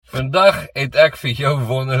Vandag het ek vir jou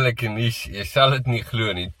wonderlike nuus. Jy sal dit nie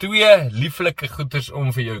glo nie. 2 lieflike goeders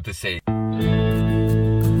om vir jou te sê.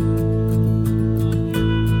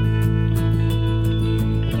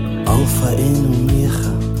 Alpha en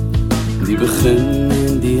Omega, die begin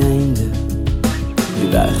en die einde,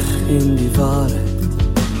 die weg en die waarheid,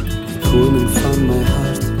 die koning van my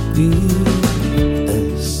hart, die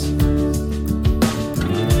is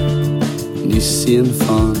die seun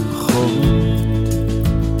van God.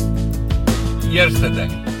 Eerste ding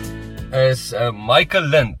is Michael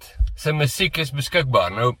Lind. Sy musiek is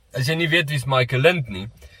beskikbaar. Nou, as jy nie weet wie is Michael Lind nie,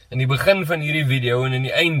 in die begin van hierdie video en in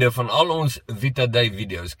die einde van al ons Vita Day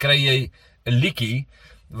video's, kry jy 'n liedjie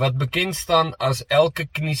wat bekend staan as Elke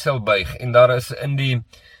Knie Sal Buig, en daar is in die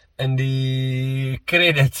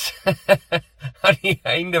credits aan die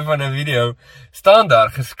einde van 'n video staan daar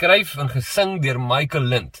geskryf en gesing deur Michael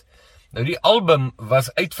Lind. Nou die album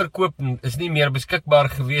was uitverkoop en is nie meer beskikbaar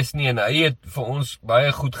gewees nie, en hy het vir ons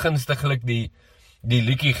baie goed gunstiglik die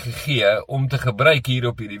liedjie gegee om te gebruik hier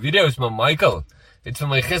op hierdie video's, maar Michael het vir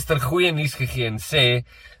my gister goeie nuus gegee en sê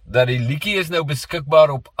dat die liedjie is nou beskikbaar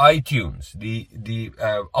op iTunes. Die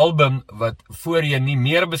album wat voorheen nie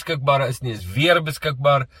meer beskikbaar is nie, is weer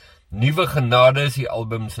beskikbaar. Nuwe Genade is die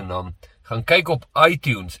album se naam. Gaan kyk op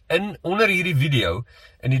iTunes. Onder hierdie video,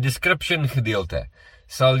 in die description gedeelte,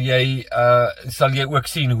 sal jy ook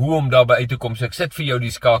sien hoe om daarby uit te kom. So ek sit vir jou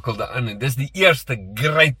die skakel daarin, en dis die eerste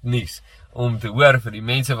great nuus om te hoor vir die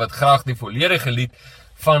mense wat graag die volledige lied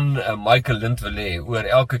van Michael Lind wil hê, oor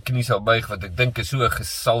Elke Knie Sal Buig, wat ek dink is so 'n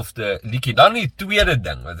gesalfde liedjie. Dan die tweede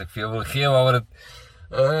ding wat ek vir jou wil gee, waar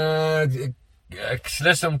ek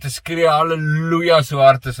slis om te skree halleluja so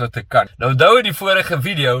hard as wat ek kan. Nou onthou in die vorige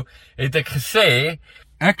video het ek gesê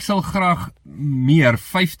ek sal graag meer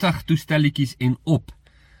 50 toestelletjies en op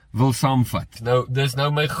wil saamvat. Nou, dis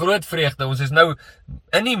nou my groot vreugde. Ons is nou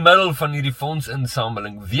in die middel van hierdie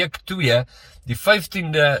fondsinsameling. Week 2, die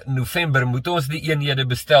 15de November, moet ons die eenhede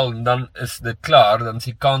bestel, en dan is dit klaar, dan is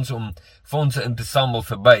die kans om fondse in te samel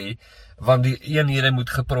verby, want die eenhede moet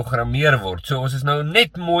geprogrammeer word. So ons is nou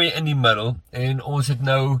net mooi in die middel, en ons het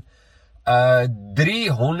nou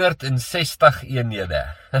 360 eenhede.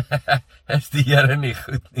 Is die Here nie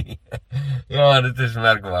goed nie? Ja, dit is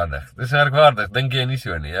merkwaardig. Dit is merkwaardig, dink jy nie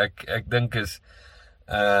so nie? Ek dink dit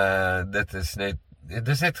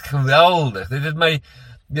is net geweldig. Dit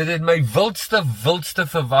het my wildste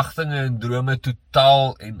verwagtinge en drome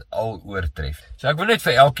totaal en al oortref. So ek wil net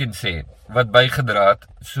vir elkeen sê, wat bygedra het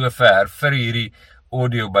sover vir hierdie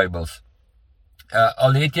audiobybels.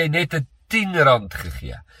 Al het jy net 'n R10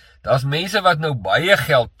 gegee. Daar's mense wat nou baie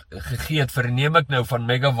geld gegee het, verneem ek nou van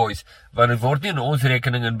Megavoice, want dit word nie in ons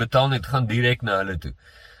rekening en betaal net, gaan direk na hulle toe.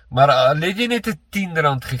 Maar al het jy net 'n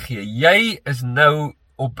R10 gegee, jy is nou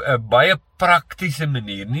op 'n baie praktiese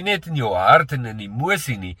manier, nie net in jou hart en in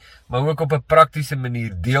emosie nie, maar ook op 'n praktiese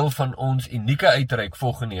manier deel van ons unieke uitreik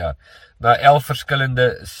volgende jaar na 11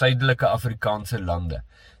 verskillende suidelike Afrikaanse lande.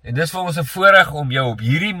 En dis vir ons 'n voorreg om jou op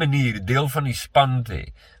hierdie manier deel van die span te hê,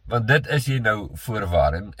 want dit is jy nou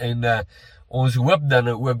voorwaar. En ons hoop dan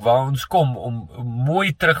ook waar ons kom om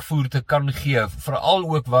mooi terugvoer te kan gee, veral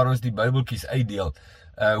ook waar ons die Bybeltjies uitdeel,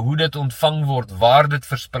 hoe dit ontvang word, waar dit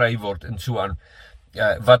versprei word en so aan.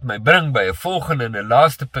 Wat my bring by 'n volgende en 'n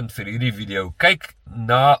laaste punt vir hierdie video. Kyk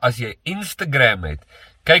na, as jy Instagram het,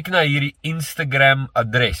 kyk na hierdie Instagram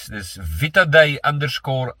adres. Dis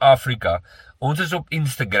VitaDay_Africa. Ons is op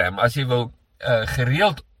Instagram. As jy wil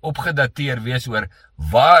gereeld opgedateer wees oor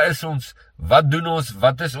waar is ons, wat doen ons,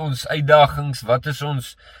 wat is ons uitdagings, wat is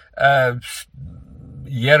ons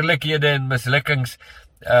heerlikhede en mislukkings,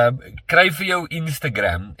 kry vir jou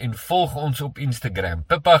Instagram en volg ons op Instagram.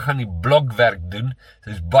 Pippa gaan die blogwerk doen,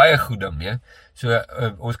 dit is baie goed daarmee. So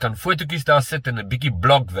ons kan fotootjies daar sit en 'n bietjie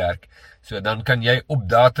blogwerk, so dan kan jy op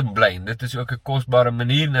datum bly. En dit is ook 'n kosbare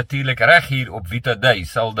manier natuurlik. Reg hier op Vita Day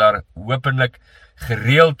sal daar hopelik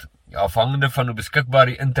gereeld, afhangende van hoe beskikbaar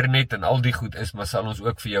die internet en al die goed is, maar sal ons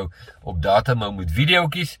ook vir jou op datum hou met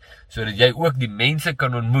videoetjies, sodat jy ook die mense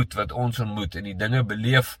kan ontmoet wat ons ontmoet en die dinge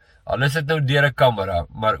beleef. Al is dit nou deur 'n kamera,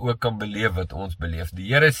 maar ook kan beleef wat ons beleef.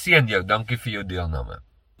 Die Here seën jou, dankie vir jou deelname.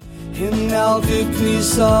 En elke knie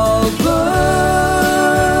sal buig,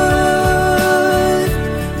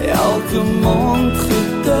 elke mond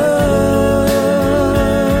getuig,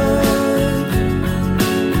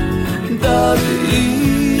 dat U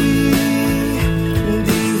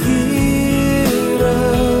die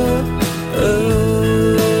Here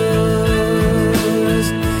is.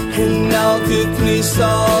 En elke knie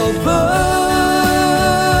sal buig,